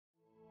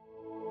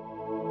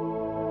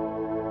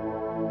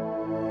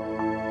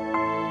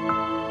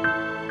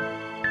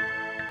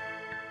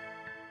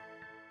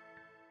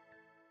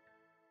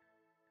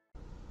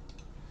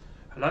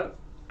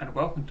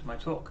welcome to my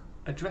talk,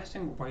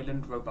 Addressing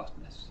Wayland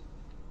Robustness.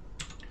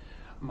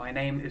 My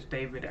name is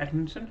David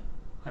Edmundson.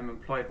 I'm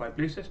employed by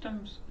Blue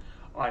Systems.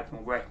 I've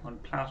been working on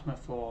Plasma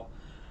for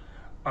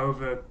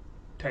over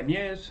 10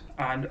 years,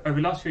 and over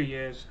the last few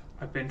years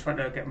I've been trying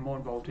to get more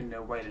involved in the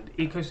Wayland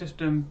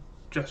ecosystem,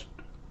 just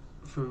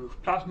through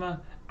Plasma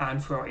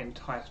and through our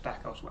entire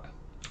stack elsewhere.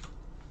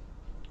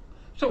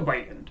 So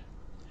Wayland.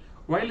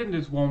 Wayland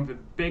is one of the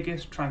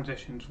biggest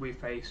transitions we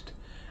faced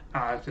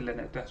as a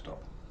Linux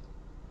desktop.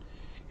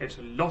 It's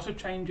a lot of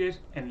changes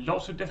in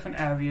lots of different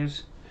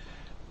areas,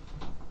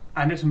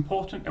 and it's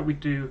important that we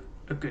do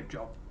a good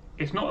job.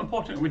 It's not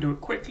important that we do it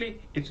quickly,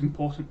 it's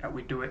important that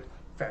we do it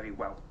very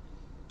well.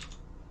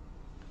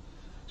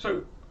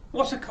 So,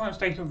 what's the current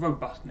state of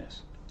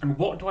robustness? And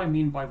what do I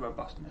mean by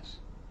robustness?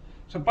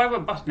 So by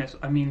robustness,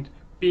 I mean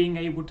being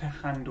able to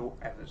handle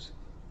errors.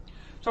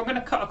 So I'm going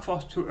to cut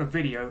across to a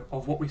video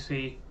of what we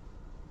see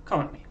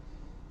currently.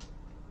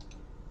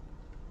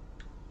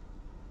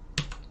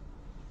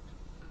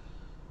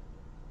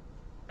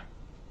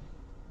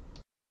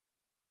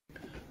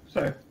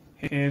 So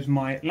here's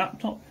my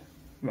laptop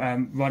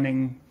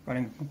running a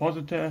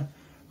compositor,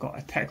 got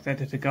a text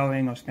editor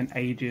going. I've spent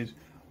ages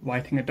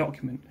writing a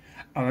document,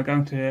 and we're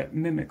going to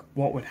mimic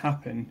what would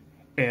happen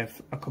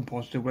if a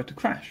compositor were to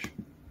crash.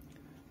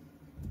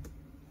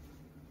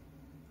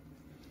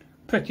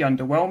 Pretty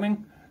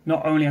underwhelming.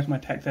 Not only has my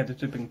text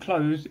editor been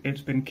closed, it's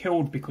been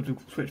killed because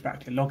we've switched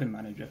back to login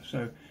manager,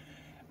 so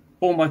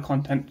all my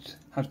content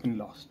has been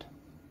lost.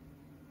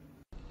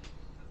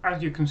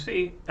 As you can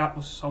see, that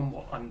was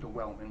somewhat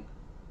underwhelming.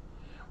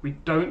 We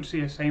don't see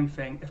the same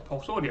thing if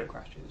Pulse Audio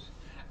crashes,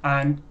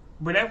 and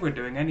whenever we're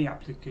doing any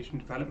application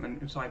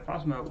development inside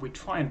Plasma, we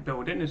try and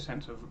build in a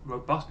sense of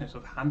robustness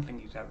of handling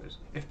these errors.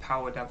 If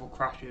Power Devil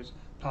crashes,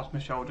 Plasma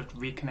Shell just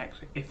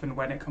reconnects if and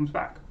when it comes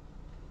back.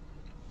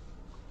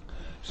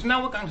 So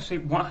now we're going to see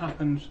what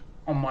happens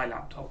on my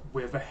laptop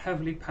with a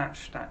heavily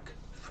patched stack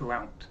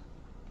throughout.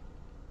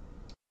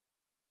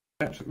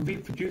 Let's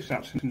reproduce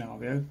that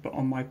scenario, but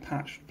on my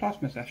patched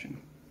Plasma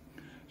session.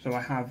 So I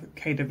have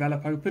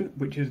kdevelop open,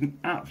 which is an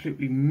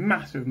absolutely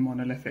massive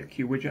monolithic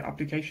QWidget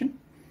application.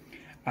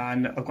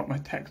 And I've got my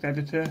text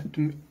editor,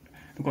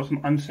 I've got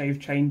some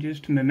unsaved changes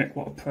to mimic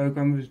what a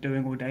programmer was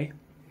doing all day.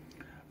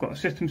 I've got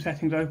system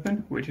settings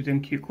open, which is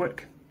in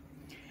QQuick,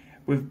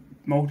 with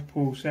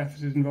multiple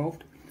surfaces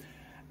involved.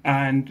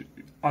 And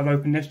I've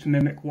opened this to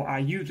mimic what our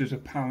users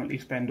apparently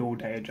spend all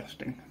day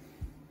adjusting.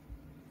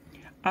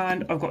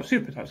 And I've got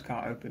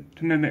SuperTouchCart open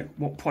to mimic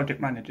what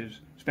project managers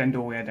spend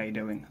all their day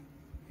doing.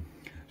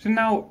 So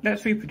now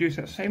let's reproduce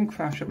that same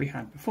crash that we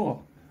had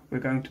before. We're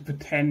going to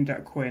pretend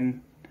that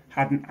Kwin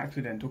had an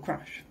accidental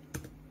crash.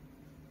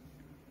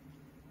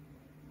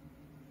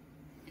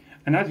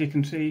 And as you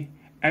can see,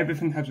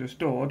 everything has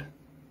restored,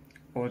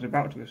 or is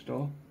about to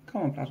restore.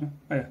 Come on, Plasma.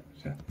 Oh yeah,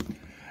 so.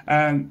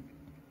 And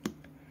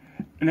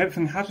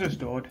everything has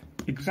restored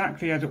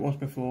exactly as it was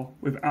before,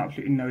 with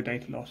absolutely no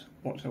data loss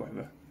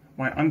whatsoever.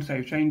 My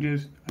unsaved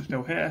changes are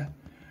still here.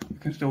 You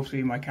can still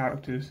see my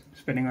characters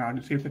spinning around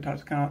in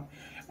SuperTouchCart.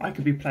 I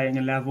could be playing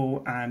a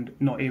level and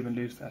not even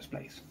lose first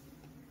place.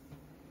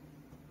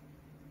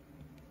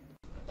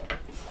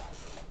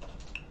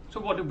 So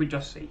what did we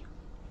just see?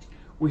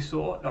 We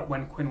saw that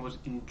when Kwin was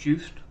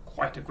induced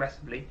quite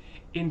aggressively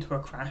into a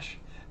crash,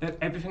 that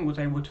everything was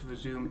able to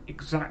resume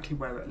exactly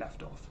where it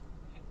left off.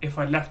 If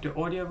I left the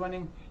audio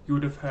running, you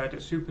would have heard that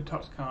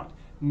SuperTouchCart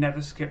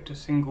never skipped a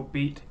single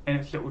beat in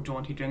its little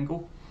jaunty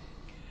jingle.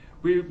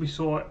 We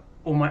saw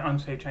all my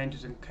unsaved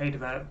changes in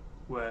kdevelop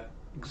were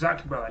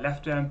exactly where I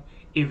left them,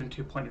 even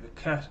to a point of the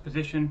cursor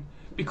position,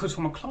 because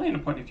from a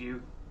client point of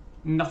view,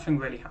 nothing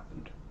really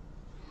happened.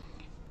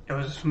 There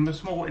was some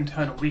small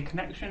internal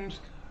reconnections,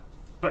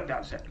 but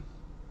that's it.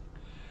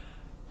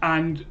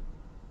 And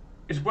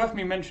it's worth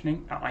me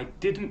mentioning that I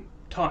didn't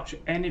touch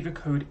any of the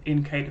code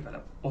in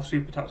kdevelop or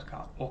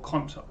SuperTouchCart or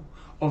console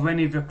or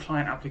any of the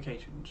client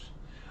applications.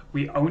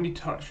 We only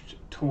touched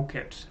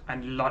toolkits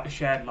and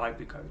shared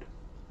library code.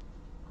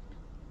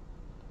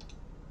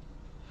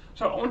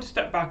 So I want to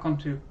step back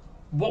onto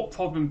what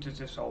problems is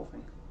this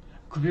solving,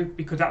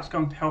 because that's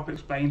going to help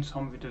explain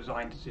some of the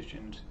design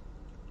decisions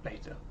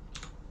later.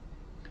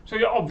 So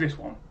the obvious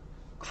one,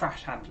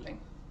 crash handling.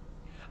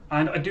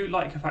 And I do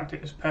like the fact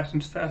that this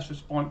person's first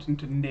response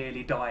into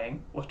nearly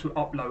dying was to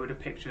upload a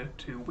picture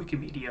to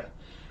Wikimedia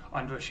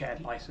under a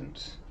shared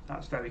license.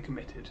 That's very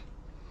committed.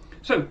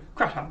 So,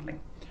 crash handling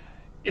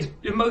is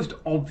the most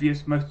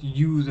obvious, most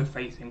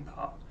user-facing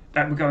part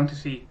that we're going to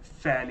see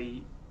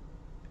fairly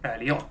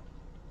early on.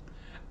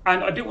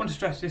 And I do want to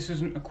stress this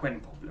isn't a Kwin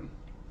problem.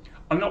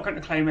 I'm not going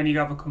to claim any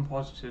other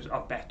compositors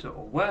are better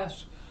or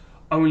worse,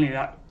 only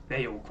that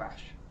they all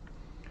crash.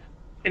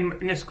 In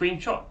this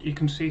screenshot, you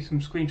can see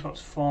some screenshots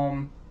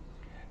from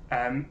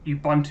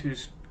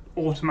Ubuntu's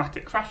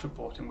automatic crash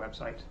reporting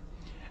website.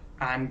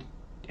 And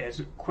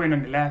there's Kwin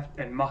on the left,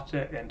 then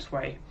Mutter, then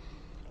Sway.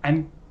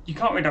 And you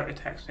can't read out the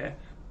text here,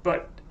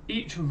 but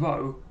each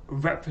row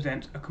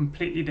represents a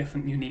completely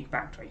different unique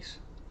backtrace.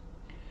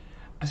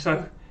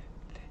 So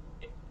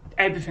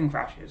everything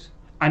crashes,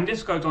 And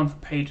this goes on for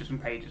pages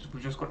and pages.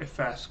 We've just got the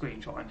first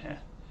screenshot in here.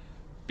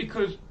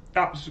 Because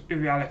that's the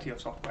reality of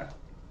software,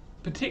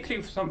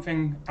 particularly for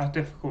something as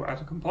difficult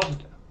as a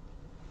compositor.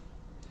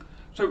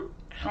 So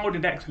how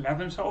did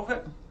X11 solve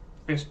it?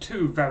 There's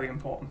two very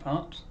important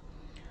parts.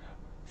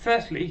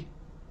 Firstly,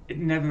 it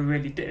never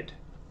really did.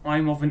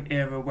 I'm of an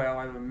era where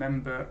I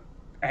remember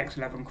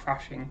X11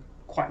 crashing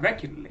quite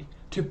regularly,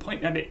 to the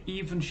point that it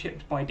even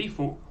shipped by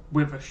default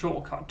with a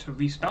shortcut to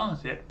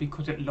restart it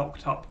because it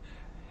locked up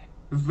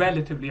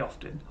relatively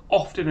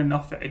often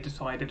enough that it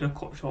decided a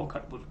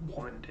shortcut was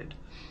warranted.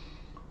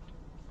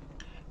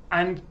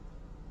 And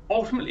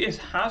ultimately this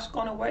has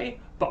gone away,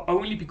 but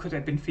only because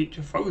they've been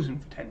feature frozen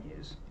for 10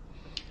 years.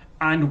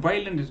 And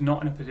Wayland is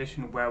not in a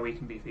position where we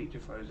can be feature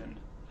frozen,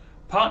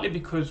 partly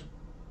because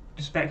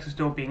the specs are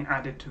still being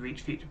added to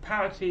reach feature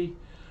parity,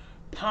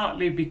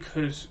 partly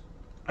because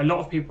a lot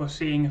of people are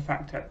seeing the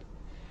fact that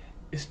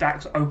the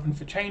stack's open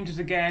for changes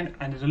again,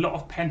 and there's a lot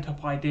of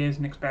pent-up ideas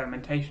and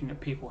experimentation that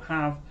people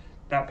have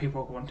that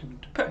people are wanting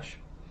to push.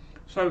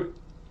 So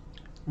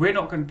we're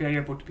not going to be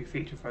able to be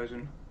feature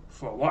frozen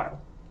for a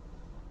while.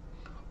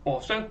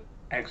 Also,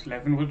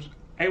 X11 was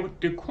able to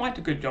do quite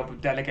a good job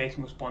of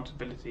delegating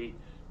responsibility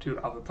to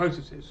other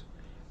processes,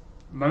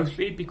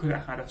 mostly because it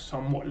had a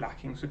somewhat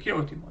lacking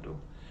security model.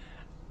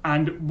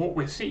 And what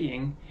we're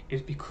seeing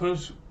is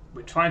because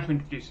we're trying to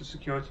introduce a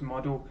security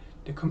model,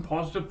 the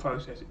compositor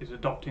process is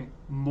adopting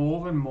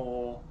more and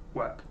more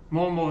work,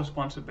 more and more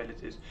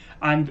responsibilities,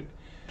 and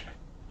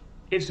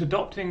it's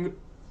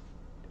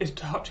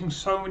touching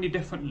so many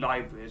different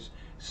libraries,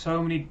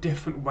 so many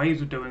different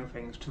ways of doing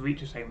things to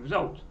reach the same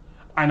result.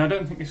 And I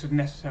don't think this is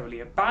necessarily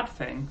a bad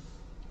thing,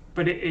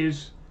 but it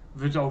is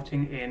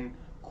resulting in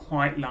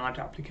quite large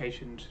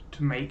applications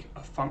to make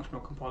a functional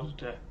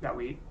compositor that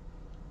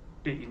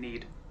you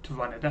need to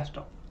run a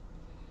desktop.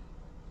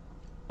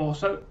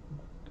 Also,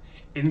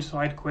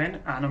 inside Kwin,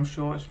 and I'm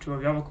sure it's true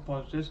of the other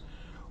compositors,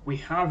 we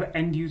have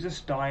end-user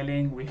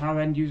styling, we have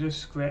end-user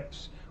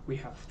scripts, we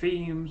have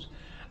themes,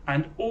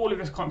 and all of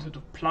this concept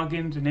of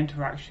plugins and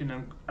interaction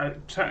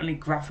and certainly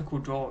graphical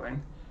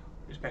drawing,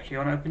 especially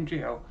on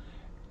OpenGL,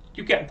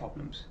 you get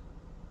problems.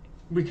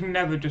 We can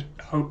never just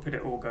hope that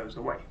it all goes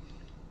away.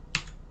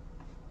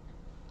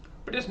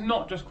 But it's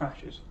not just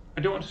crashes.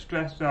 I do want to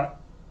stress that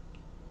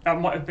that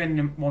might have been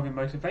one of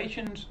the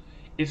motivations.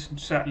 It's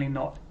certainly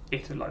not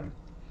it alone.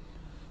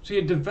 So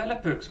your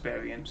developer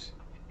experience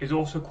is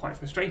also quite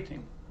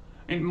frustrating.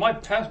 In my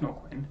personal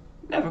Kwin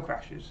never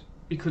crashes,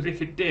 because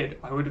if it did,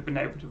 I would have been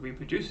able to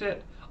reproduce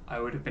it, I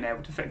would have been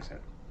able to fix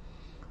it.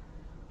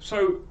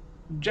 So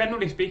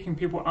generally speaking,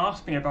 people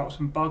ask me about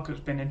some bug that's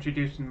been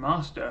introduced in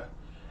master,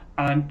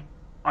 and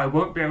I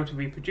won't be able to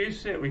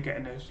reproduce it, we get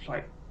in a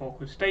slight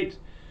awkward state,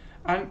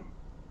 and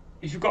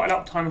if you've got an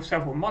uptime of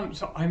several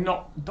months, I'm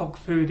not dog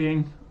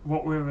fooding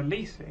what we're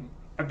releasing.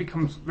 It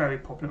becomes very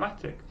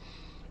problematic.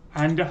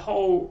 And the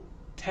whole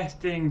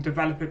testing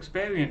developer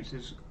experience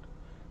is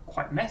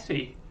quite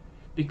messy,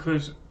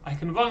 because I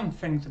can run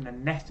things in a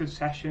nested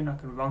session, I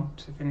can run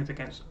things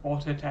against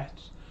auto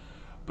tests,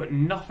 but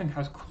nothing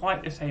has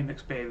quite the same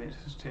experience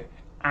as to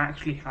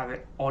actually have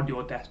it on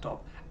your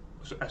desktop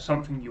as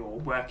something you're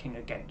working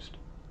against.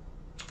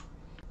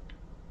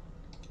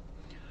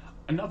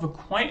 Another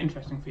quite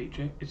interesting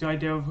feature is the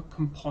idea of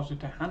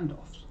compositor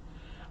handoffs.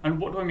 And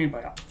what do I mean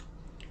by that?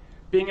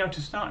 Being able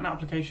to start an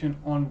application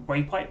on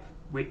Waypipe,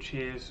 which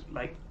is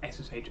like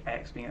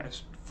SSHX, being able to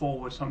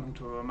forward something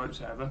to a remote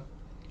server,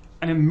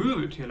 and then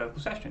move it to your local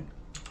session,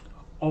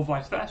 or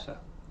vice versa.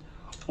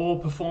 Or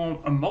perform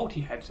a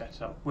multi-head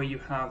setup where you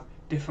have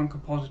different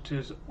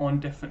compositors on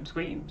different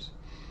screens,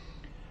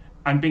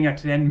 and being able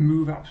to then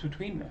move apps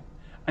between them.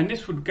 And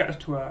this would get us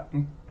to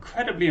an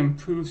incredibly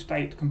improved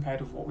state compared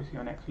to what we see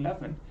on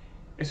X11.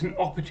 It's an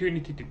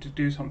opportunity to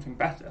do something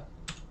better.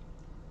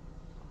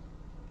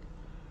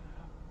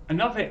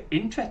 Another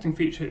interesting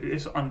feature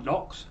is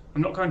unlocks.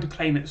 I'm not going to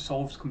claim it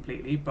solves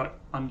completely, but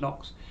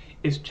unlocks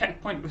is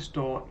checkpoint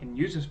restore in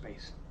user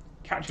space.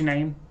 Catchy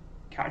name,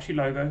 catchy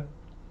logo.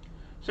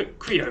 So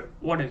Creo,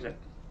 what is it?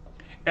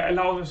 It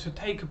allows us to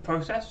take a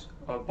process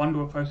or a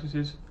bundle of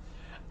processes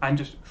and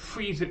just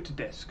freeze it to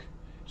disk.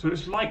 So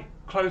it's like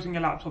closing a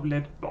laptop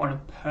lid, but on a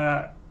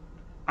per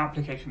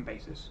application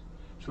basis.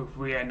 So if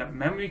we end up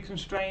memory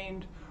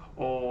constrained,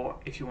 or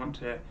if you want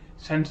to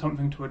send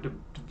something to a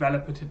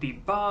developer to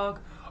debug,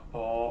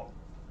 or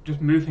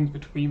just move things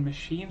between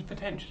machines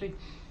potentially,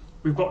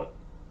 we've got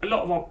a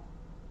lot of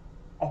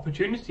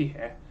opportunity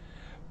here.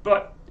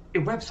 But a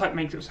website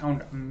makes it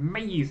sound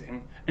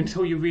amazing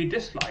until you read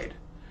this slide,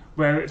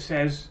 where it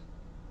says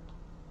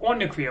on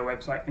the Creo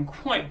website in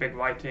quite big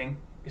writing,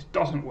 it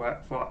doesn't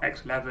work for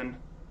X11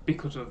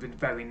 because of the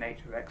very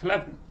nature of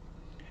X11.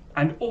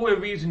 And all the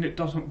reason it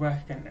doesn't work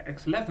against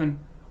X11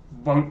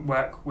 won't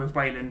work with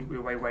Wayland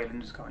the way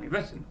Wayland is currently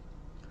written.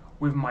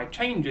 With my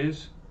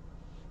changes,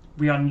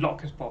 we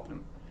unlock this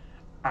problem,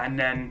 and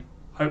then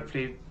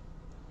hopefully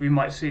we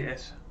might see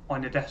this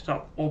on the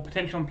desktop or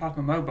potentially on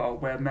Plasma Mobile,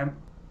 where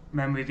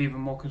memory is even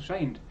more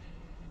constrained.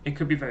 It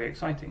could be very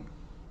exciting.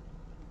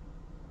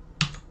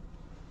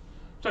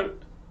 So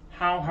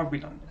how have we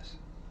done this?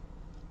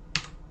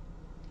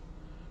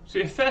 So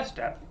the first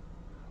step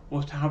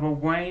was to have a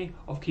way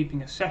of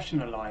keeping a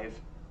session alive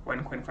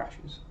when kwin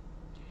crashes.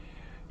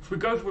 If we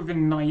go with a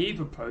naive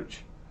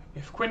approach,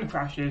 if kwin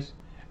crashes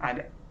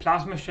and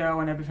Plasma Shell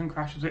and everything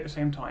crashes at the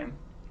same time,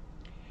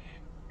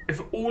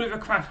 if all of the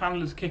crash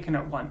handlers kick in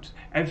at once,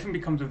 everything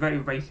becomes a very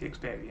racy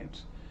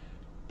experience.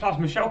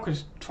 Plasma Shell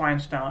could try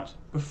and start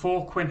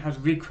before kwin has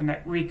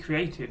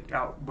recreated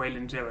our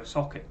Wayland 0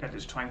 socket that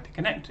it's trying to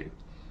connect to,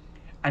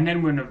 and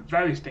then we're in a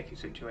very sticky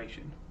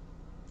situation.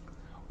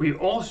 We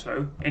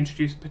also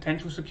introduce a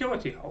potential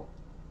security hole.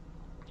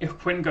 If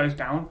kwin goes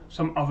down,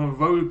 some other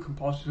rogue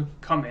compositor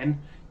could come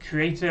in,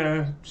 create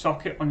a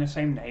socket on the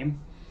same name,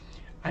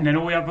 and then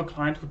all the other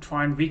clients would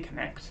try and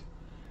reconnect,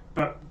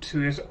 but to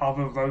this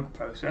other rogue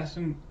process,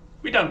 and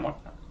we don't want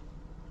that.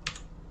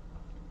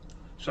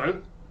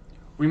 So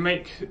we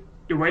make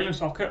your Wayland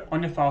socket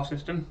on your file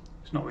system.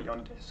 It's not really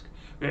on disk.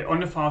 But on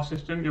the file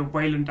system, your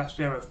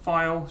Wayland-0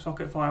 file,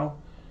 socket file,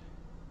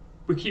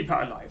 we keep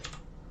that alive.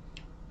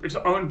 It's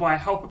owned by a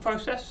helper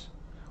process,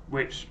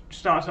 which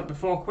starts up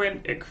before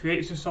kwin. It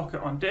creates a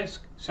socket on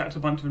disk, sets a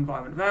bunch of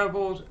environment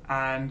variables,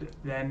 and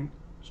then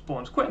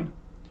spawns kwin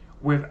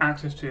with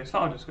access to its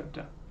file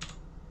descriptor.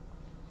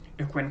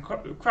 If kwin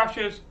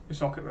crashes, the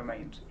socket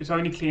remains. It's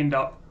only cleaned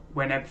up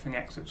when everything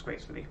exits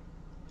gracefully.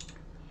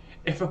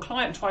 If a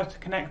client tries to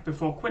connect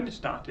before kwin is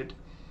started,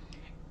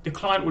 the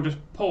client will just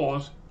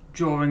pause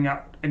during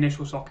that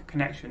initial socket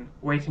connection,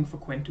 waiting for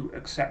kwin to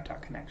accept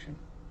that connection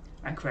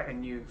and create a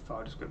new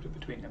file descriptor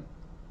between them.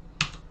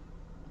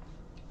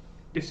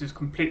 This is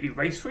completely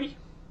race-free,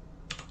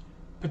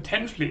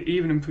 potentially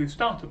even improve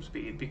startup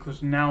speed,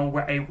 because now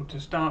we're able to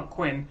start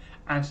kwin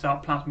and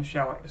start Plasma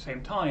Shell at the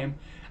same time,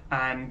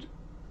 and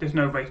there's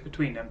no race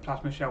between them.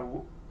 Plasma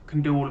Shell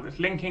can do all of its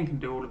linking, can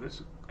do all of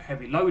its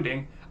heavy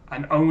loading,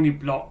 and only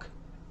block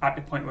at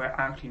the point where it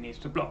actually needs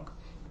to block.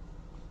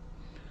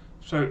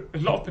 So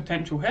there's a lot of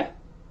potential here.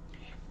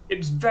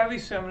 It's very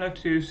similar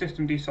to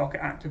systemd socket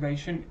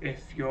activation,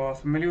 if you're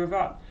familiar with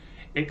that,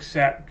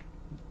 except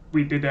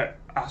we did it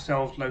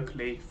ourselves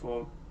locally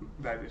for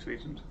various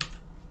reasons.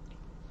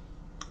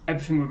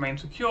 Everything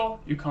remains secure.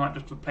 You can't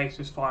just replace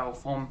this file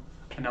from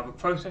another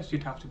process.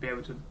 You'd have to be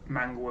able to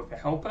mangle with the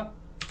helper.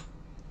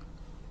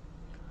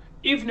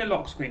 Even the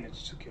lock screen is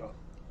secure.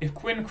 If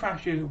kwin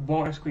crashes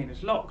while the screen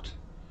is locked,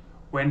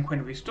 when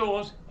kwin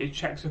restores, it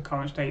checks the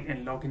current state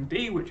in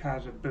login_d, which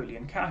has a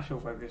Boolean cache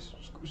of whether this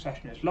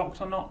session is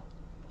locked or not,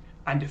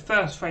 and the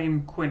first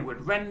frame kwin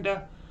would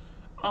render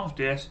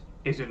after this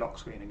is a lock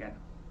screen again.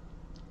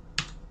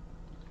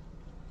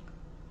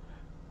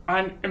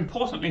 And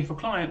importantly for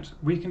clients,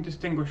 we can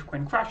distinguish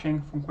kwin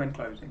crashing from kwin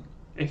closing.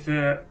 If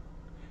the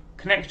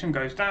connection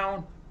goes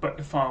down but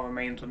the file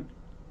remains on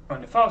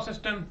the file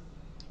system,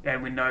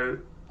 then we know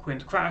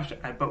kwin's crashed,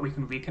 but we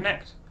can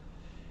reconnect.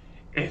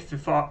 If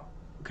the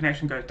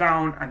connection goes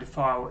down and the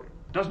file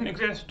doesn't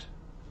exist,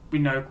 we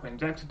know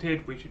kwin's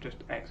exited. We should just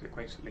exit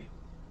gracefully.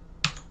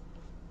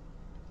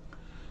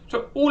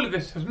 So all of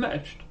this has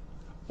merged.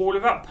 All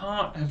of that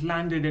part has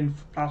landed in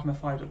Plasma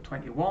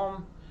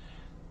 5.21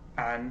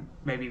 and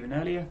maybe even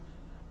earlier,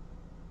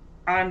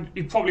 and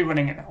you're probably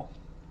running it now.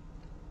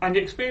 And the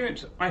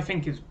experience, I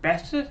think, is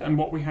better than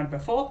what we had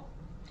before.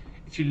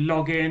 If you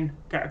log in,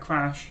 get a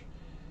crash,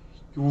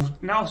 you will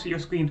now see your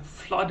screen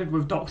flooded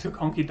with Dr.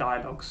 Conky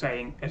dialogue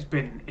saying there's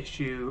been an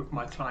issue,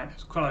 my client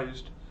has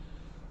closed.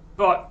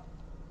 But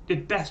the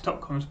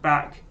desktop comes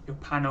back, your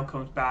panel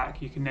comes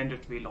back, you can then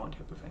just relaunch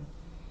everything.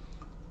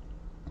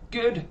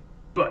 Good,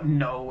 but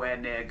nowhere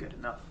near good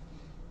enough.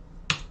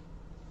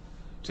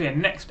 So the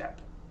next step,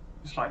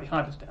 a slightly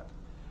harder step,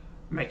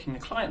 making the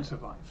client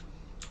survive.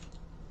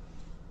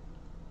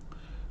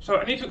 So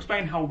I need to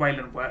explain how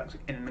Wayland works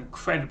in an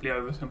incredibly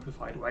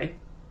oversimplified way.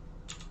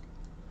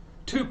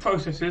 Two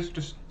processes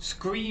just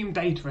scream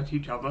data at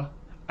each other,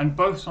 and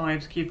both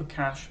sides keep a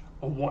cache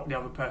of what the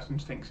other person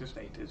thinks the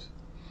state is.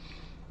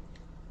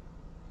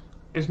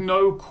 There's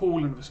no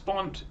call and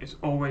response, it's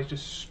always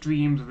just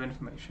streams of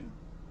information.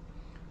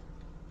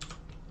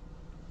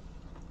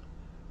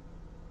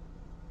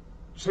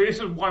 So this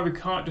is why we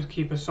can't just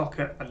keep a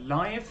socket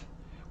alive.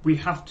 We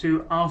have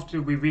to,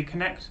 after we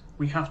reconnect,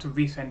 we have to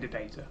resend the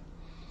data.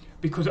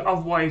 Because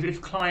otherwise,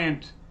 if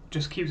client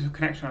just keeps the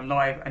connection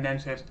alive and then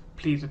says,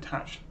 please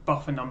attach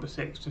buffer number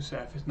 6 to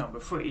surface number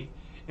 3,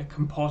 a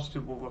compositor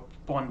will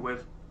respond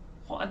with,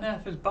 what on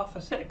earth is buffer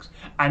 6?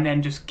 And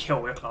then just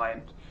kill the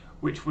client,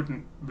 which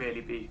wouldn't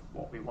really be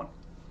what we want.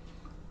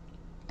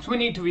 So we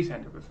need to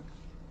resend everything.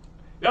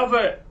 The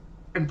other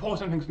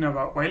important thing to know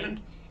about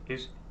Wayland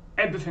is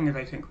everything is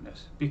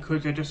asynchronous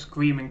because they're just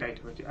screaming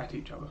data at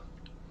each other.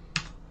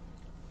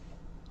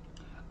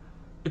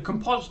 The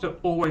compositor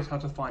always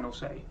has a final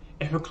say.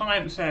 If a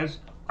client says,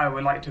 I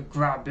would like to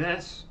grab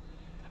this,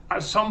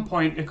 at some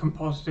point the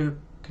compositor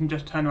can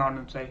just turn around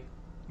and say,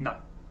 no,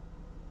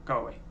 go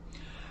away.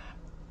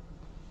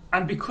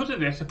 And because of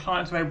this, the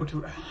clients are able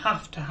to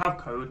have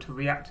code to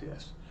react to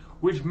this,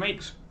 which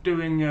makes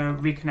doing a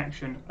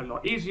reconnection a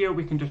lot easier.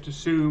 We can just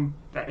assume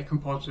that a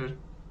compositor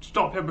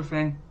stop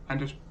everything and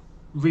just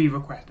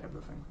re-request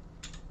everything.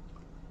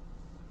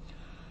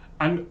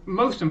 And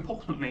most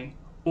importantly,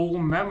 all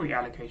memory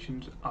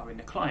allocations are in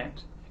the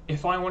client.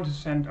 If I want to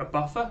send a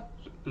buffer,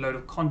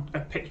 a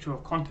picture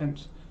of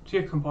contents to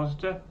your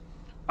compositor,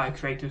 I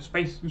create a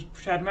space in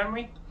shared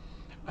memory,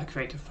 I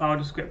create a file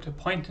descriptor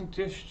pointing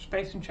to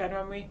space in shared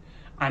memory,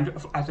 and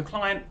as a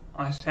client,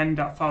 I send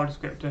that file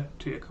descriptor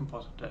to your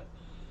compositor.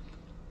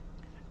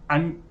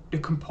 And the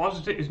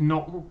compositor is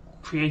not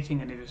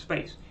creating any of the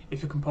space.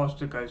 If the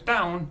compositor goes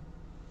down,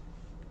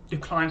 the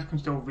client can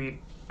still read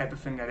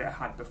everything that it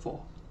had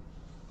before.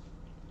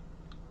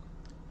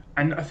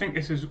 And I think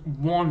this is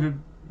one of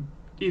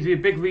the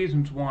big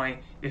reasons why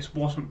this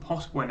wasn't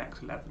possible in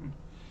X11.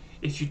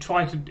 If you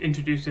try to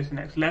introduce this in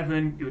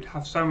X11, you would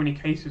have so many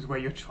cases where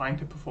you're trying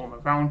to perform a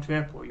round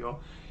trip, or you're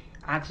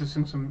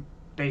accessing some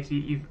data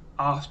you've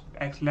asked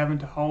X11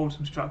 to hold,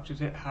 some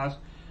structures it has.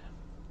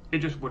 It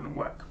just wouldn't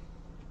work.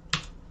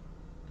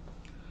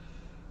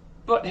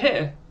 But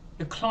here,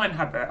 the client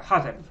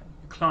has everything.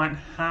 The client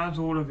has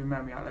all of the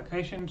memory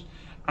allocations,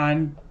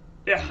 and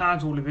it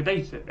has all of the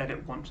data that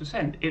it wants to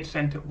send. It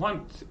sent it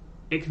once,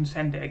 it can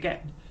send it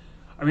again.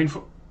 I mean,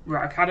 for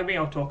Akademy,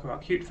 I'll talk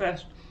about Qt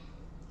first.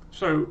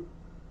 So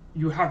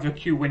you have your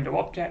Q window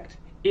object.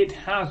 It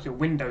has the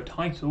window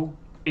title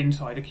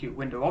inside a Q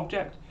window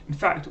object. In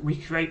fact, we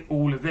create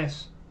all of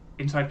this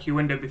inside Q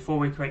window before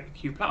we create the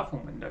Q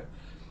platform window.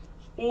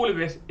 All of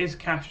this is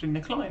cached in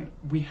the client.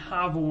 We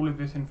have all of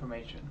this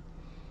information.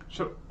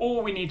 So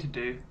all we need to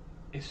do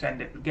is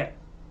send it again.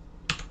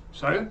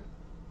 So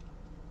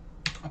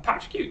I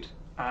patched Qt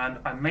and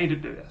I made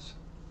it do this.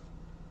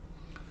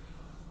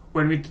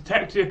 When we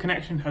detect the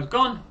connection has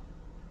gone,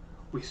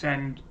 we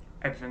send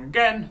everything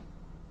again,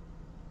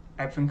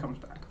 everything comes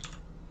back.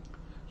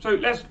 So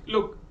let's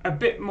look a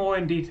bit more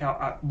in detail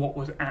at what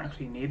was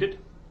actually needed.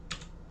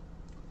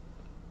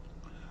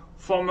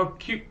 From a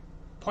Qt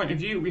point of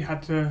view, we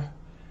had to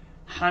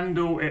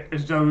handle it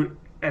as though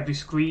every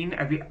screen,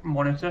 every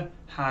monitor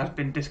has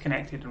been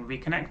disconnected and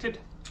reconnected.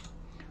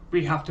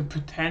 We have to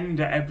pretend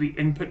that every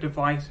input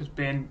device has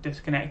been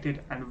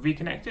disconnected and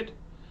reconnected.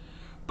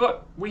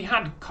 But we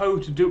had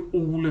code to do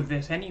all of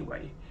this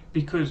anyway,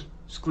 because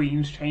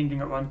screens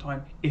changing at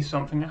runtime is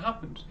something that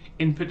happens.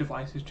 Input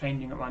devices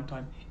changing at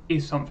runtime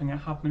is something that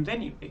happens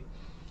anyway.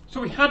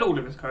 So we had all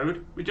of this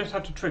code, we just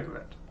had to trigger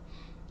it.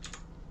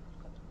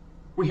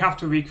 We have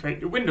to recreate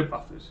your window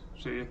buffers,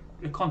 so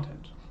your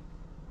content.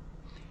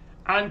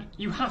 And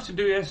you have to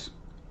do this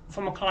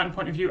from a client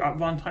point of view at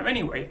runtime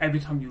anyway. Every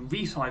time you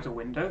resize a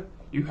window,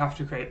 you have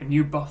to create a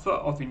new buffer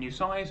of the new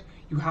size.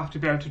 You have to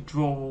be able to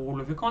draw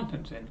all of the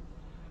contents in.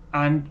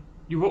 And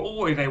you were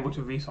always able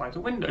to resize a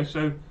window,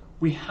 so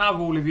we have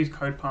all of these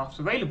code paths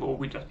available,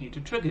 we just need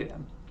to trigger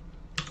them.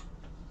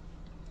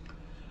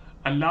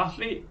 And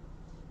lastly,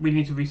 we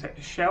need to reset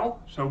the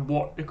shell, so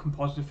what the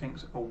compositor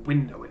thinks a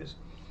window is.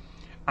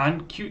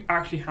 And Qt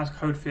actually has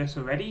code for this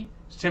already,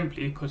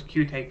 simply because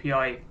Qt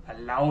API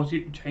allows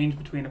you to change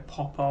between a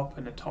pop-up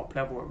and a top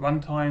level at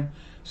runtime,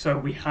 so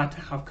we had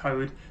to have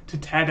code to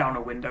tear down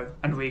a window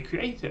and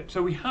recreate it.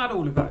 So we had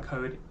all of that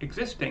code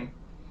existing.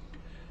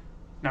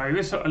 Now there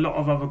is a lot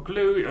of other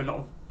glue, a lot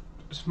of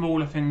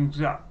smaller things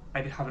that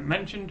I haven't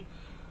mentioned,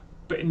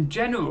 but in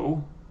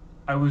general,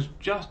 I was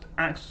just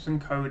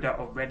accessing code that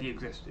already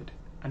existed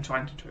and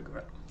trying to trigger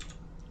it.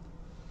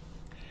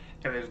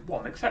 There is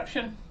one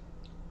exception,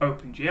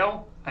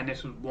 OpenGL, and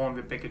this was one of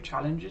the bigger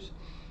challenges.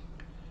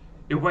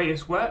 The way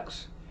this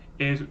works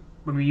is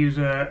when we use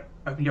a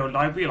OpenGL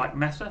library like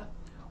Mesa,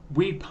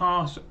 we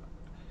pass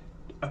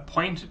a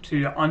pointer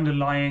to the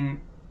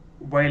underlying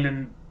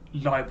Wayland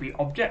library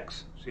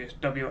objects, so it's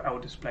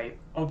WL display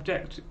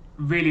object,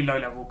 really low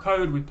level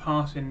code, we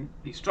pass in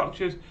these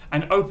structures,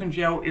 and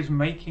OpenGL is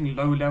making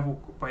low level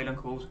Wayland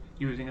calls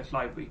using this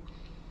library.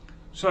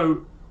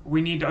 So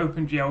we need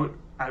OpenGL,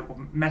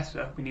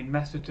 Mesa, we need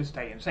Mesa to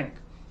stay in sync.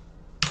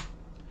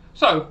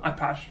 So I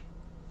patched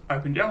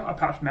OpenGL, I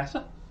patched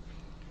Mesa,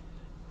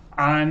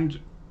 and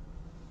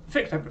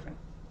fixed everything.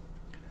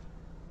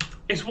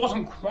 It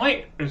wasn't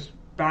quite as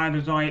bad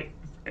as I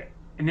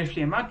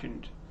initially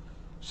imagined.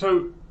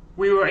 So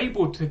we were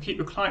able to keep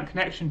the client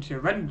connection to your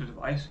render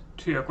device,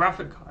 to your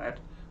graphic card,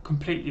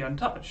 completely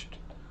untouched.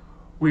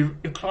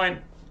 The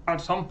client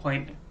at some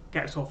point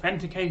gets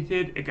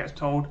authenticated, it gets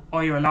told, oh,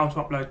 you're allowed to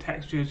upload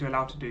textures, you're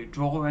allowed to do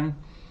drawing.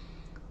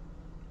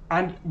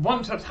 And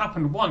once that's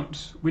happened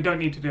once, we don't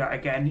need to do that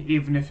again,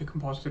 even if your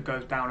compositor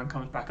goes down and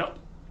comes back up.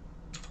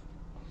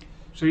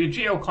 So your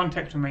GL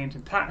context remains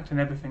intact, and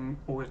everything,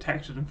 all the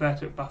textures and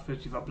vertex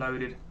buffers you've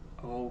uploaded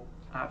are all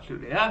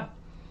absolutely there.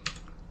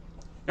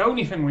 The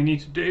only thing we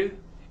need to do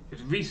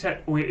is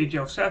reset all your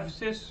EGL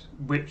surfaces,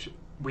 which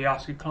we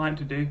ask your client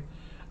to do,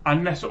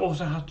 and Mesa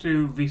also has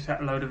to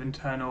reset a load of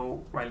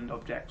internal Wayland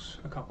objects,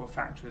 a couple of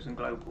factors and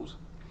globals.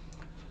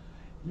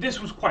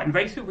 This was quite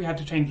invasive. We had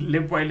to change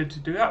libwayland to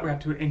do that. We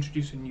had to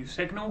introduce a new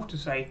signal to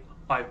say,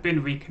 I've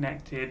been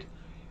reconnected,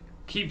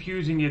 keep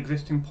using the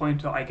existing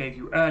pointer I gave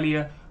you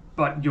earlier,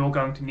 but you're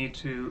going to need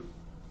to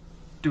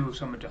do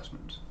some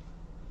adjustments.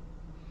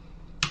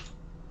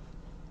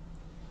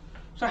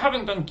 So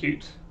having done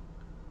Qt,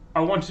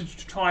 I wanted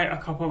to try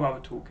a couple of other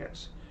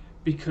toolkits,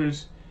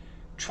 because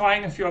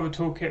trying a few other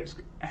toolkits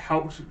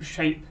helped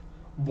shape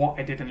what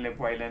I did in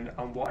libwayland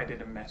and what I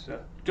did in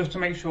Mesa, just to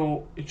make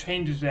sure the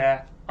changes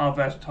there are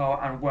versatile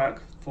and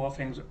work for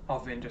things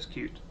other than just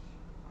Qt.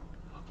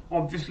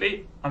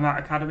 Obviously, I'm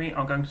at Akademy,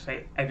 I'm going to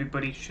say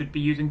everybody should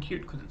be using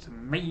Qt because it's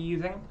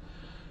amazing,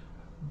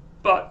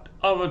 but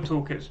other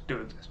toolkits do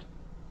exist.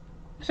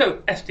 So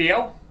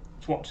SDL,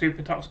 it's what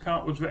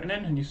SuperTuxCart was written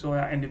in, and you saw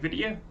that in the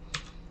video.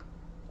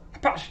 I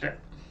patched it.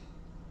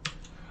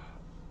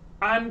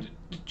 And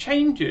the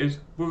changes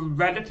were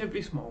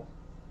relatively small.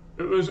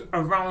 It was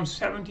around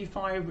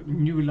 75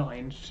 new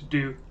lines to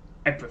do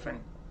everything.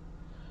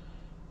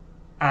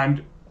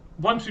 And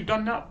once we've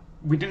done that,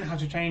 we didn't have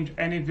to change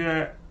any of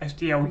the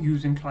SDL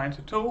using clients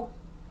at all.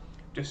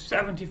 Just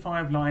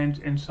 75 lines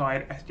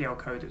inside SDL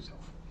code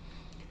itself.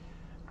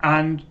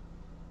 And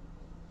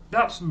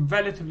that's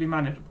relatively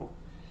manageable.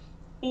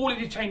 All of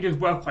these changes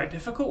were quite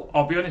difficult.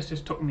 I'll be honest,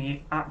 this took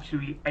me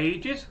absolutely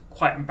ages,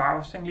 quite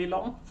embarrassingly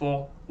long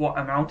for what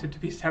amounted to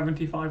be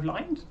 75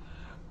 lines,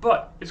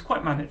 but it's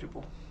quite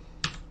manageable.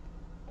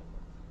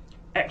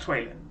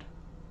 Wayland.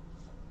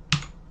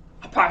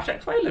 I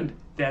patched Wayland.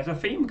 There's a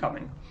theme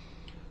coming.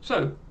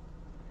 So,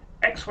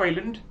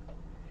 Wayland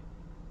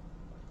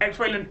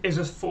is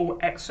a full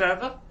X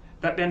server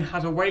that then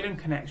has a Wayland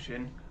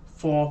connection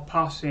for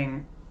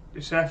passing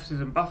the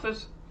surfaces and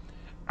buffers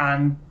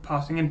and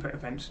passing input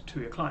events to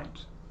your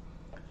clients.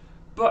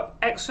 But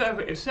X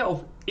server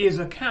itself is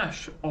a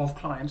cache of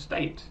client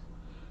state.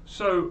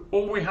 So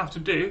all we have to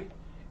do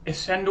is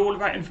send all of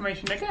that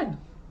information again.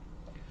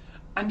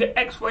 And the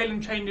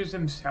Wayland changes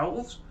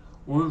themselves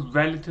were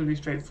relatively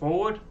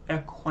straightforward. They're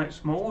quite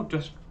small,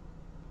 just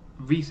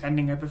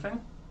resending everything.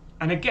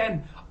 And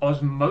again, I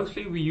was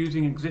mostly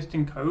reusing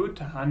existing code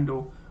to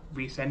handle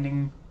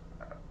resending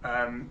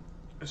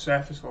a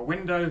surface for a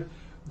window,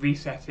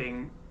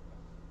 resetting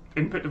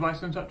input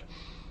devices and such.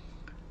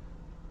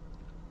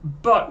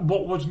 But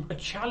what was a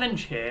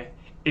challenge here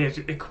is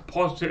the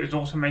compositor is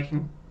also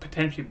making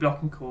potentially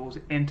blocking calls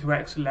into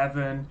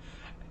X11.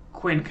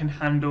 Kwin can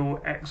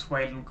handle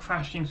Wayland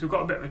crashing, so we've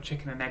got a bit of a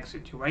chicken and egg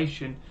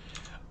situation.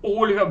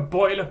 All of the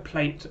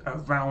boilerplate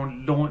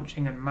around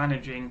launching and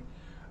managing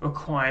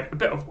required a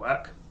bit of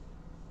work,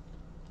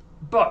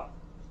 but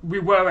we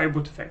were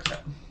able to fix it.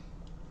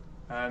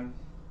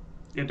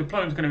 The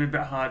deployment is going to be a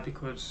bit hard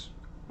because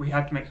we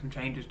had to make some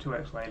changes to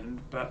Wayland,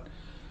 but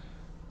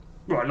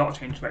well, a lot of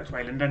changes to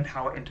Wayland and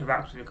how it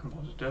interacts with the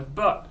compositor.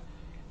 But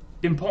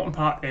the important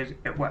part is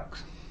it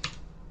works.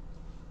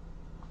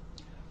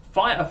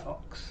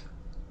 Firefox.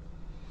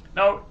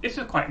 Now, this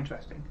is quite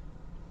interesting.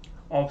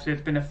 Obviously,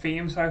 it's been a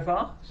theme so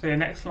far. So the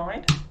next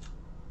slide.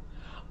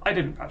 I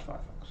didn't patch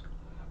Firefox,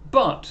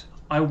 but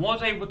I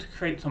was able to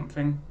create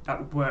something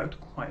that worked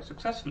quite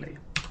successfully.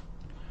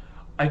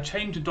 I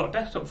changed the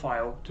 .desktop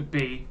file to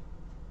be,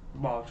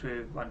 well,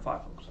 to run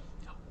Firefox.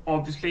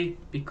 Obviously,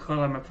 because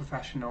I'm a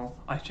professional,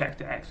 I checked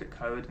the exit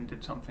code and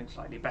did something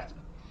slightly better.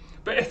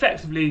 But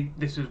effectively,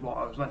 this is what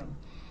I was running.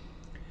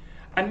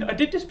 And I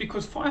did this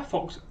because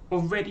Firefox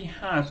already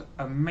has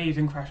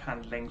amazing crash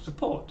handling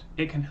support.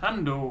 It can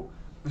handle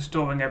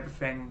restoring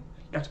everything.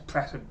 You have to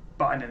press a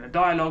button in a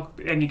dialog,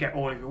 but then you get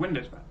all of your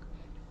windows back.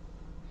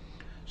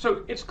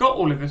 So it's got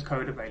all of this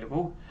code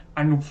available,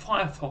 and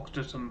Firefox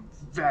does some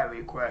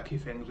very quirky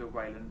things with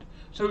Wayland.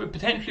 So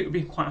potentially it would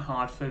be quite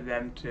hard for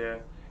them to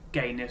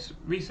gain this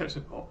reset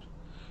support.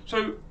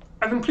 So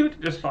I've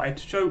included this slide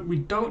to show we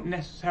don't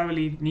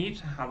necessarily need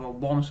to have a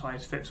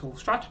one-size-fits-all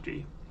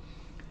strategy.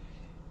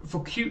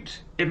 For Qt,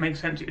 it makes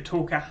sense that your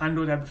toolkit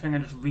handles everything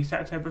and just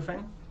resets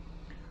everything.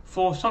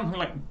 For something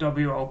like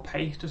WL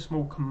Paste, a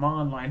small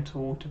command line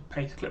tool to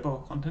paste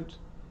clipboard content,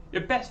 the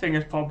best thing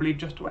is probably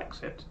just to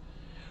exit.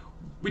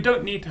 We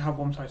don't need to have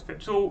one size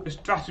fits all. The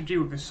strategy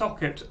with the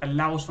socket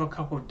allows for a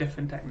couple of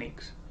different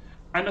techniques.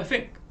 And I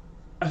think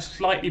a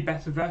slightly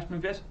better version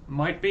of this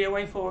might be a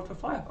way forward for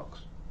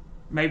Firefox.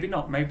 Maybe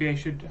not. Maybe I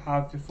should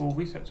have the full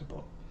reset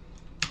support.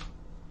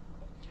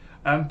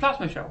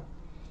 Plasma Shell.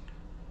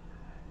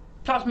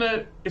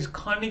 Plasma is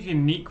kind of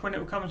unique when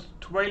it comes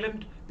to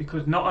Wayland,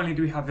 because not only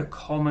do we have the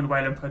common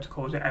Wayland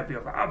protocols that every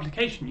other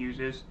application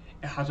uses,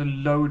 it has a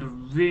load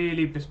of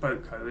really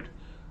bespoke code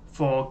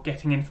for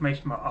getting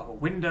information about other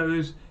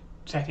windows,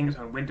 setting its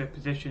own window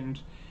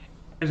positions.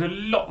 There's a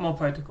lot more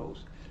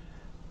protocols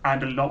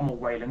and a lot more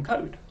Wayland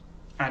code.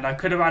 And I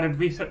could have added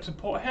reset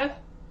support here,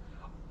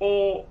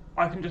 or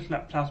I can just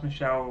let Plasma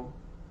Shell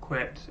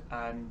quit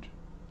and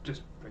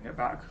just bring it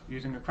back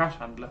using a crash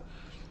handler.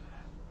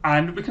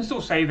 And we can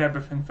still save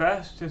everything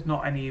first. There's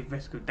not any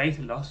risk of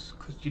data loss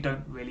because you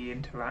don't really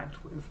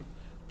interact with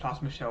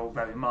Plasma Shell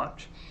very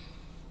much.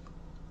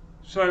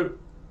 So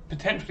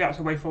potentially that's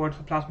a way forward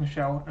for Plasma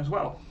Shell as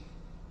well.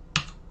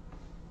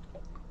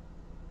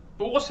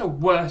 But what's the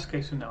worst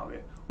case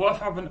scenario? What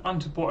if I have an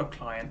unsupported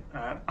client?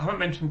 I haven't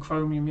mentioned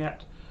Chromium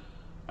yet.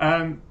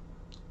 A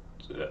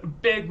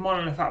big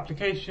monolith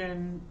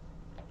application.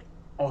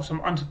 or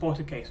some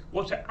unsupported case.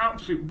 What's the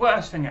absolute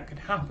worst thing that could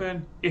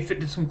happen if it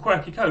does some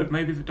quirky code?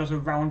 Maybe if it does a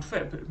round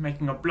trip, it's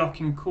making a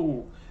blocking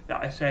call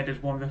that I said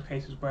is one of the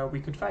cases where we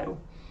could fail.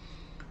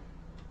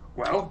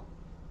 Well,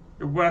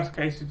 the worst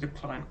case is the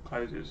client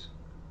closes,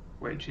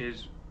 which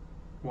is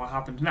what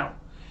happens now.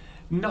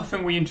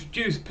 Nothing we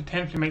introduce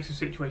potentially makes the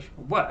situation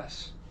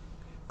worse.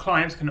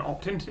 Clients can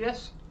opt into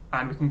this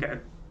and we can get a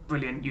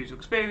brilliant user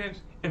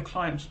experience. If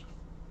clients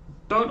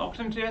don't opt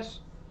into this,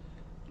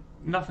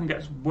 nothing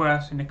gets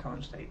worse in the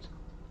current state.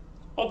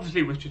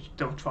 Obviously we should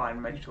still try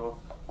and make sure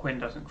Kwin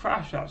doesn't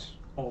crash, that's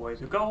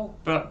always a goal,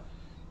 but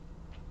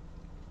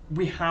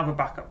we have a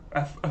backup.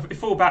 A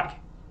fallback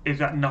is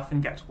that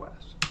nothing gets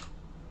worse.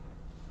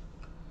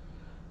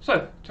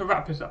 So, to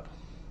wrap this up,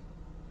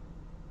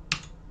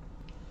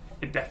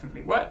 it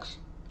definitely works.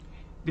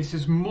 This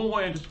is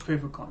more than just a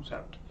proof of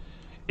concept.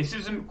 This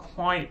isn't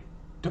quite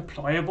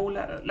deployable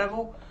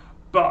level,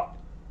 but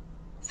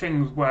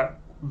things work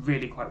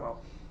really quite well.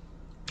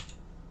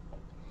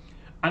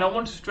 And I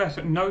want to stress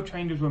that no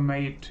changes were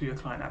made to your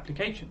client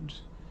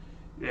applications.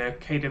 The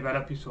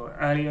kdevelop you saw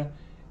earlier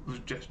was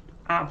just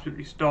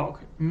absolutely stock,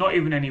 not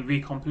even any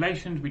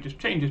recompilations, we just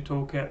changed the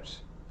toolkits,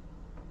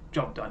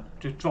 job done,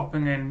 just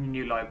dropping in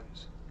new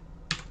libraries.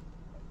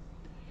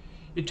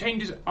 Your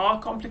changes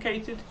are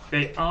complicated,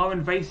 they are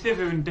invasive,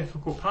 they're in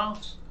difficult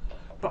paths,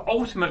 but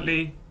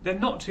ultimately they're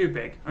not too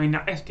big. I mean,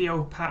 that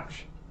SDL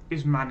patch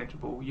is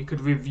manageable, you could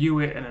review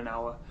it in an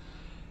hour.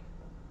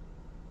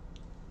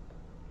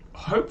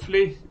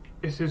 Hopefully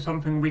this is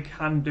something we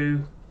can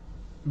do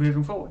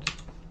moving forward.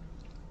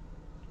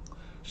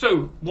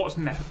 So what's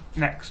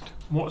next?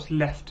 What's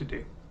left to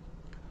do?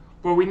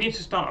 Well, we need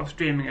to start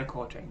upstreaming our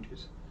core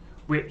changes,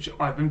 which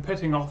I've been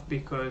putting off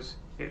because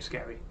it's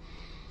scary.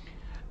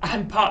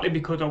 And partly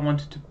because I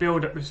wanted to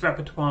build up this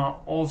repertoire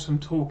of some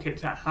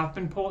toolkits that have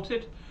been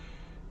ported,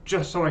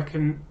 just so I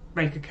can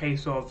make a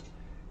case of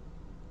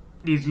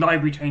these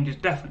library changes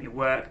definitely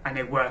work and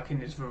they work in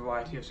this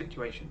variety of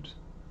situations.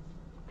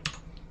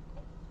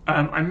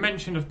 I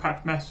mentioned I've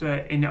patched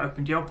Mesa in the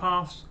OpenGL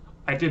paths.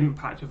 I didn't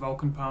patch the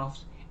Vulkan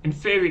paths. In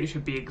theory, it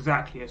should be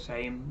exactly the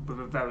same with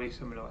a very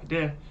similar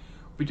idea.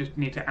 We just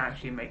need to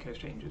actually make those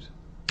changes.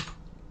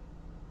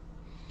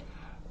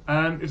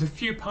 There's a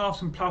few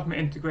paths in Plasma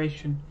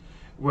integration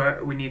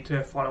where we need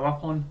to follow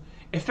up on.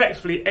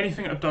 Effectively,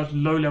 anything that does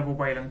low-level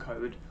Wayland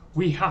code,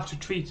 we have to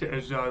treat it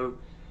as though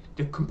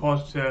the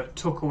compositor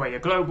took away a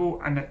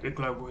global and that the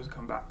global has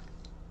come back.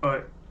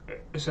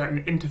 A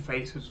certain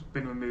interface has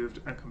been removed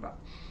and come back.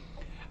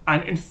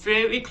 And in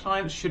theory,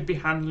 clients should be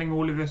handling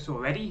all of this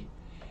already.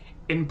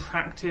 In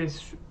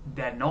practice,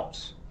 they're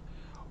not.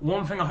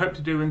 One thing I hope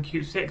to do in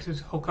Qt 6 is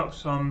hook up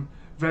some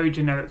very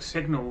generic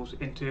signals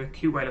into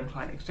Qt Wayland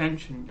client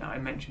extension that I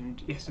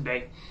mentioned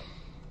yesterday,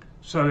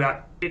 so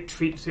that it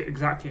treats it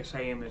exactly the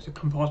same as a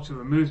compositor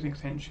removes an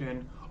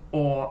extension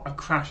or a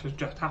crash has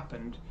just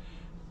happened,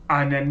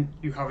 and then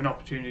you have an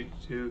opportunity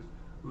to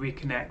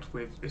reconnect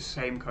with the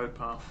same code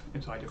path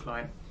inside your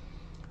client.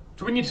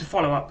 So we need to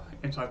follow up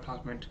inside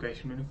Plasma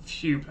integration in a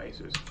few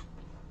places.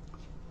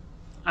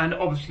 And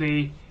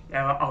obviously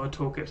there are other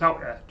toolkits out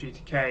there.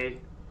 GTK,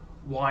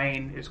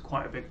 Wine is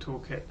quite a big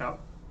toolkit that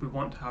we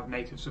want to have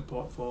native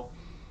support for.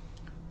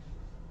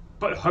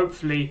 But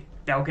hopefully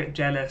they'll get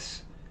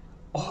jealous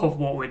of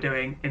what we're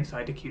doing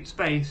inside the Qt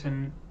space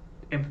and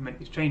implement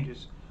these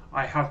changes.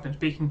 I have been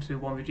speaking to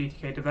one of the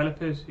GTK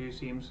developers who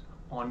seems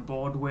on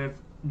board with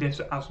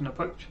this as an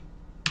approach.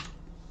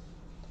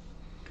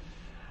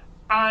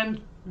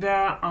 And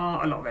there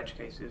are a lot of edge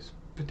cases,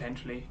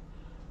 potentially.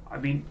 I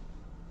mean,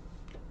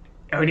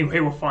 the only way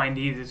we'll find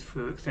these is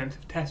through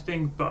extensive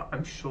testing, but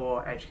I'm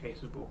sure edge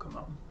cases will come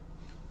up.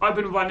 I've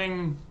been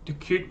running the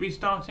Qt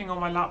restarting on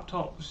my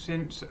laptop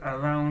since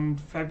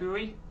around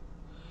February,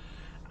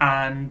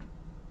 and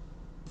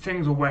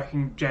things are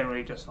working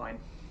generally just fine.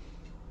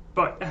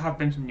 But there have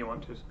been some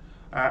nuances.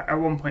 At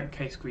one point,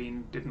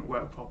 K-Screen didn't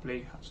work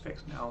properly, that's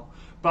fixed now,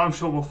 but I'm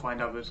sure we'll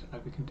find others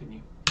as we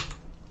continue.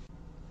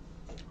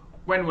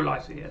 When will I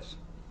see this?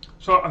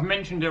 So I've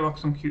mentioned there are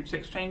some Qt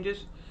 6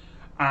 changes,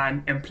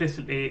 and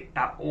implicitly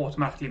that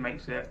automatically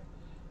makes it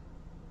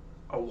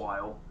a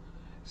while,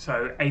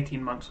 so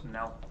 18 months from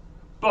now.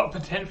 But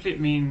potentially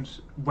it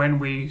means when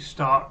we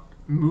start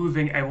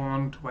moving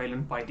everyone to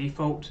Wayland by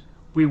default,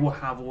 we will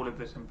have all of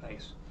this in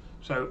place.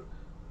 So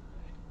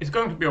it's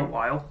going to be a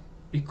while,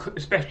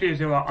 especially as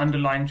there are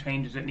underlying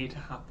changes that need to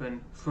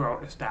happen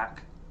throughout the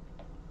stack.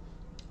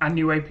 And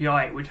new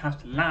API which has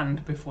to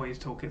land before these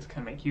toolkits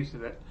can make use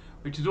of it,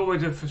 which is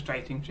always a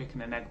frustrating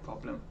chicken and egg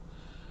problem.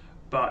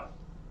 But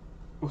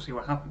we'll see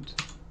what happens.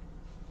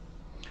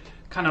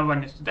 Can I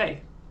run this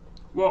today?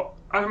 Well,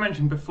 as I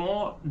mentioned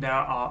before, there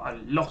are a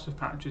lot of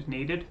patches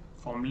needed,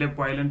 from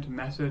libwayland to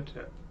Mesa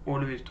to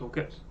all of these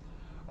toolkits,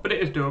 but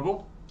it is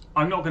doable.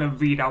 I'm not going to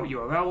read out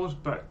URLs,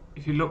 but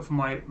if you look for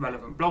my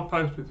relevant blog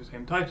post with the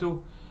same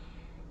title,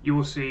 you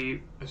will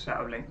see a set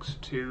of links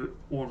to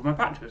all of my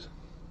patches.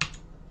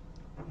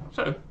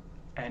 So,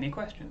 any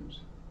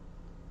questions?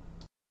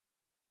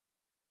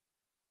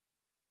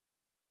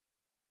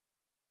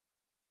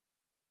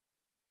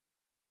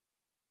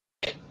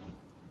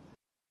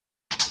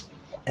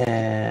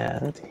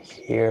 And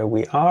here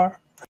we are.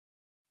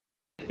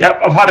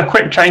 Yep, I've had a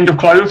quick change of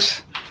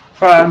clothes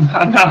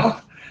and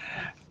now,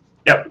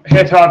 yep,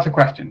 here to answer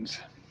questions.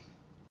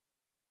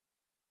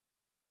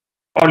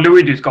 Oh,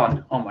 Luigi's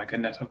gone. Oh my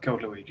goodness, I've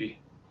killed Luigi.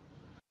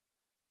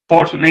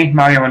 Fortunately,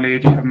 Mario and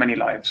Luigi have many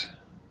lives.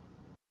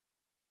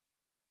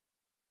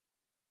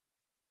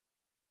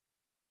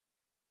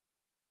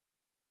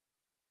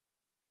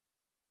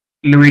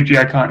 Luigi,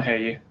 I can't hear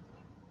you.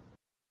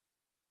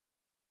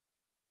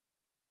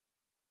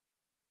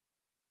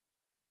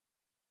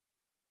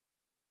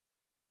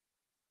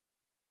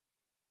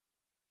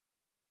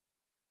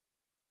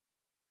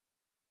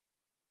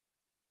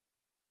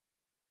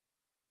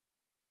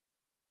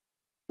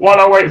 While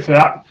I wait for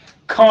that,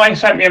 Kai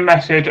sent me a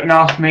message and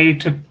asked me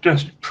to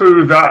just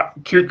prove that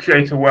Qt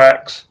Creator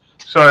works.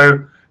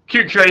 So,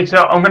 Qt Creator,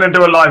 I'm going to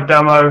do a live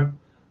demo.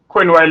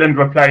 Kwin Wayland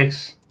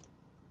replace.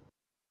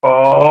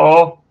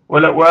 Oh,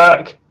 will it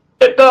work?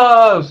 It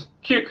does!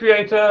 Qt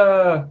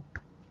Creator!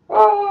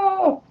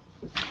 Oh!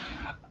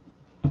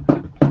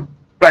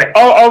 Right,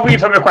 I'll read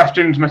some of the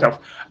questions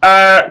myself.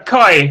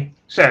 Kai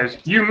says,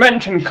 you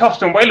mentioned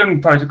custom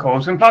Wayland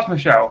protocols in Plasma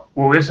Shell.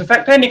 Will this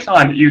affect any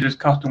client that uses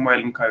custom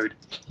Wayland code?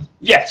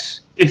 Yes,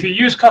 if you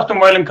use custom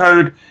Wayland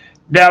code,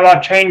 there are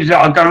changes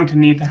that are going to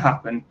need to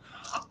happen.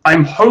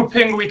 I'm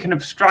hoping we can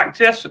abstract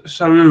this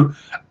so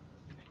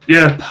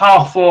the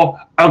path for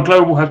our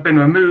global has been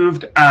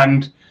removed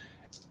and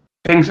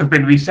things have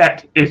been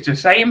reset is the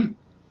same.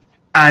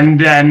 And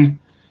then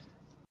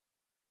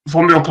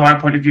from your client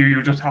point of view,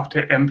 you just have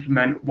to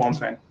implement one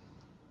thing.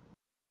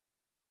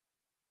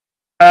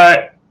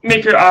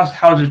 Nico asked,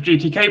 how does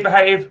GTK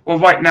behave? Well,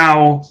 right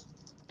now,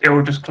 it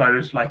will just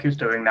close like it's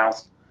doing now,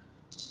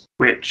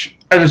 which,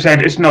 as I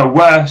said, it's no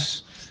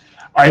worse.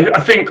 I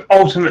think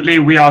ultimately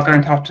we are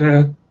going to have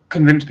to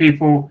convince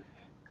people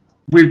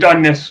we've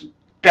done this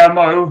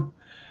demo,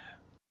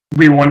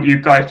 we want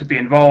you guys to be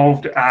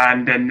involved,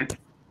 and then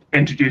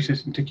introduce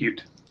this into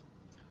Qt.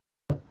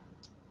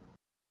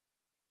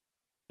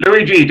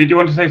 Luigi, did you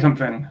want to say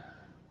something?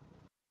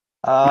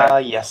 No.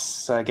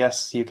 Yes, I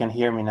guess you can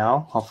hear me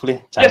now,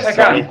 hopefully. Yes, I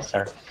can.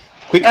 Sorry.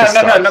 Quick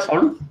no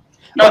problem.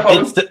 No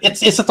problem.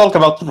 It's a talk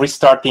about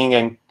restarting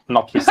and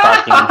not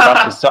restarting in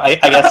practice, so I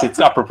guess it's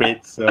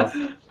appropriate. So,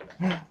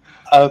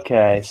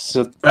 okay,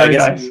 so I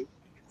guess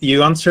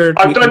you answered.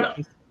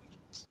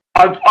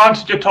 I've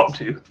answered your top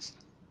two.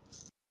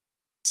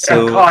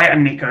 So Kai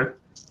and Nico.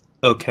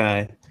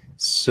 Okay,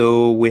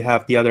 so we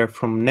have the other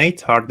from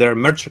Nate. Are there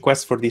merge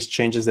requests for these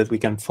changes that we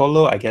can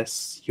follow? I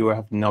guess you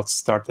have not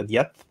started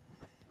yet.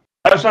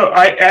 So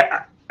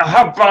I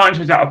have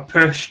branches that are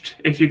pushed,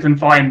 if you can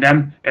find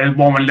them. There's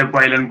one with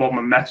libwayland, one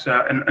with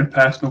Mesa, and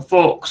personal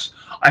forks.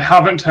 I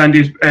haven't turned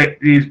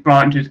these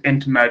branches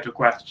into merge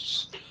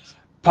requests,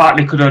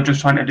 partly because I'm just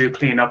trying to do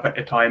cleanup at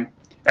the time.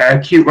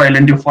 Qt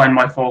Wayland, you'll find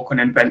my fork on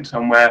invent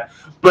somewhere,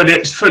 but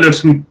it's full of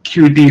some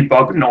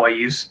QDebug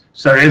noise.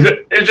 So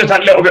it's just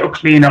that little bit of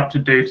cleanup to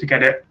do to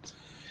get it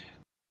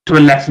to a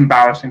less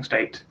embarrassing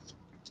state.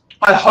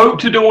 I hope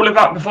to do all of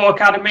that before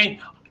Akademy.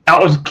 That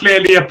was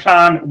clearly a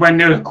plan when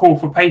the call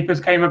for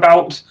papers came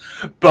about,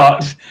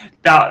 but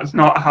that's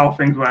not how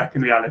things work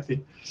in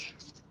reality.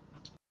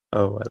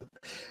 Oh well,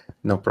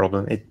 no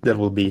problem. There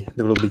will be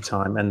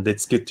time, and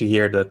it's good to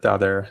hear that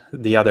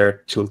the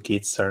other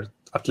toolkits are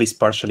at least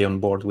partially on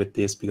board with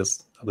this,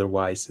 because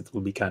otherwise it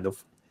will be kind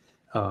of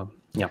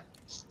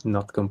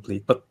not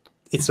complete. But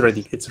it's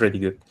already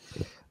good.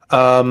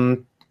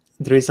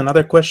 There is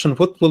another question.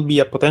 What will be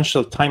a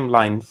potential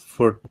timeline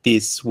for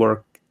this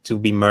work to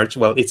be merged?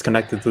 Well, it's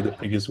connected to the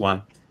previous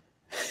one.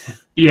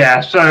 Yeah,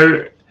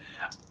 so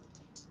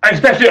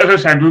especially as I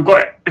said, if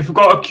we've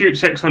got a Qt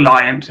 6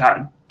 Reliant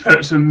that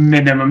puts a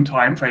minimum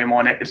time frame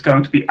on it, it's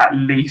going to be at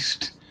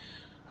least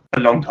a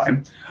long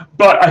time.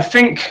 But I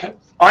think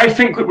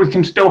that we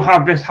can still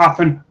have this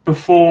happen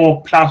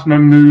before Plasma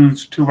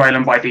moves to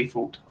Wayland by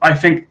default. I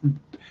think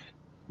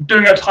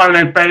doing a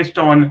timeline based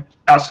on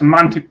a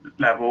semantic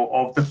level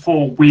of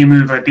before we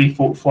move a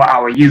default for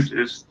our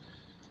users,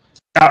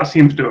 that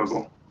seems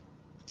doable.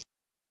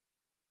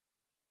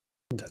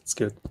 That's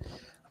good.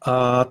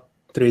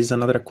 There is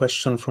another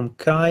question from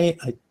Kai.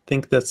 I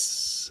think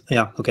that's,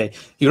 okay.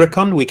 You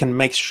reckon we can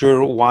make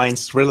sure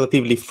Wine's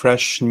relatively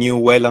fresh new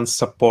Wayland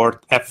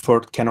support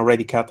effort can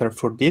already cater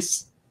for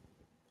this?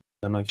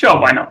 I don't know if sure,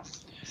 why not?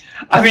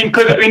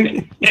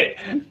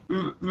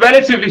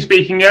 Relatively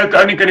speaking, you're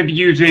only going to be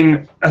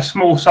using a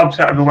small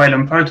subset of the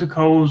Wayland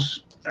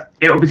protocols.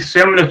 It will be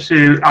similar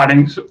to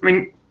adding,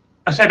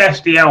 I said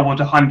SDL was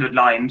 100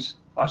 lines.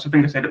 I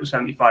think I said it was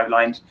 75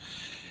 lines.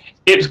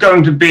 It's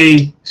going to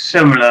be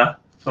similar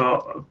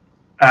for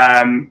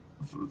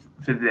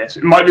this.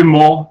 It might be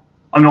more.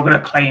 I'm not going to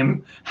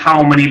claim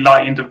how many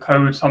lines of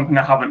code something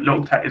I haven't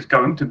looked at is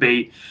going to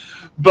be,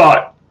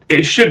 but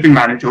it should be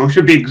manageable. It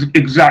should be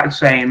exact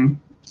same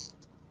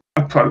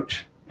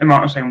approach,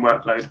 amount of same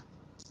workload.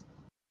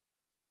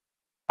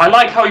 I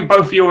like how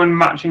both of you are in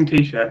matching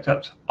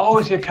t-shirts. Oh,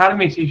 it's the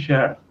Akademy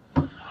t-shirt.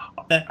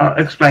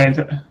 Explains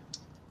it.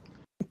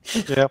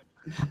 Yeah,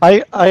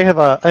 I have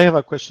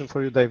a question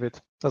for you, David,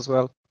 as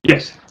well.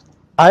 Yes.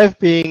 I've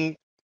been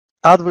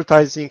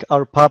advertising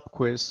our pub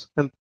quiz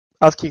and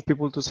asking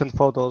people to send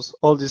photos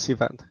all this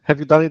event. Have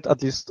you done it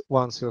at least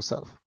once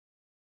yourself?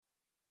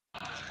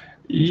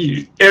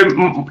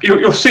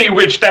 You'll see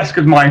which desk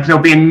is mine because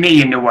there'll be a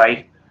knee in the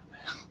way.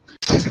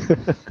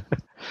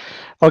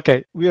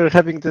 Okay, we are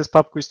having this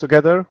pub quiz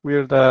together.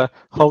 We're the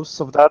hosts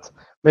of that.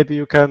 Maybe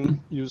you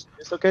can use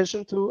this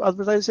occasion to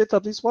advertise it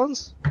at least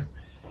once?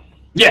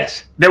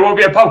 Yes, there will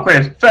be a pub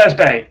quiz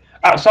Thursday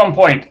at some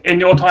point in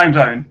your time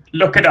zone.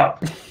 Look it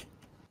up.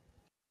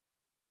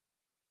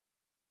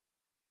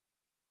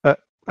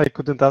 I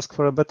couldn't ask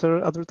for a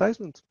better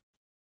advertisement.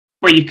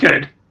 Well, you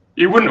could.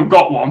 You wouldn't have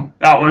got one.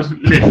 That was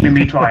literally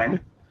me trying.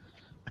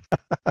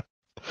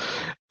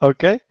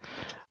 Okay.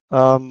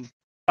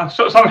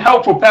 So some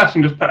helpful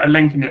person just put a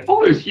link in it.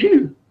 Oh, it's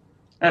you.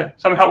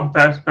 Some helpful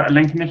person put a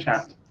link in the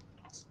chat.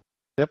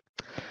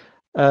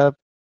 Yep.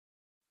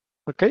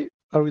 Okay.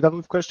 Are we done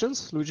with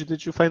questions? Luigi,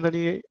 did you find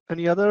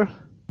any other?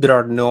 There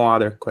are no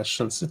other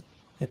questions,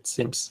 it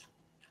seems.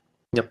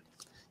 Yep.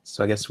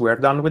 So I guess we're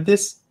done with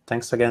this.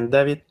 Thanks again,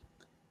 David.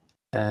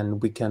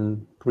 And we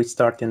can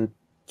restart in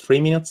 3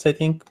 minutes, I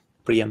think,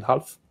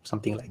 3.5,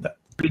 something like that.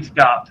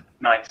 Restart.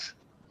 Nice.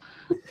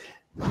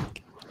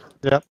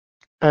 Yeah.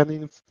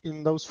 And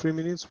in those 3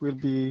 minutes, we'll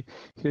be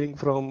hearing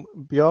from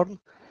Bjorn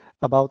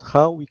about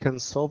how we can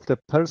solve the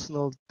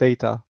personal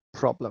data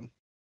problem.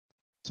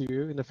 See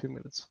you in a few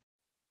minutes.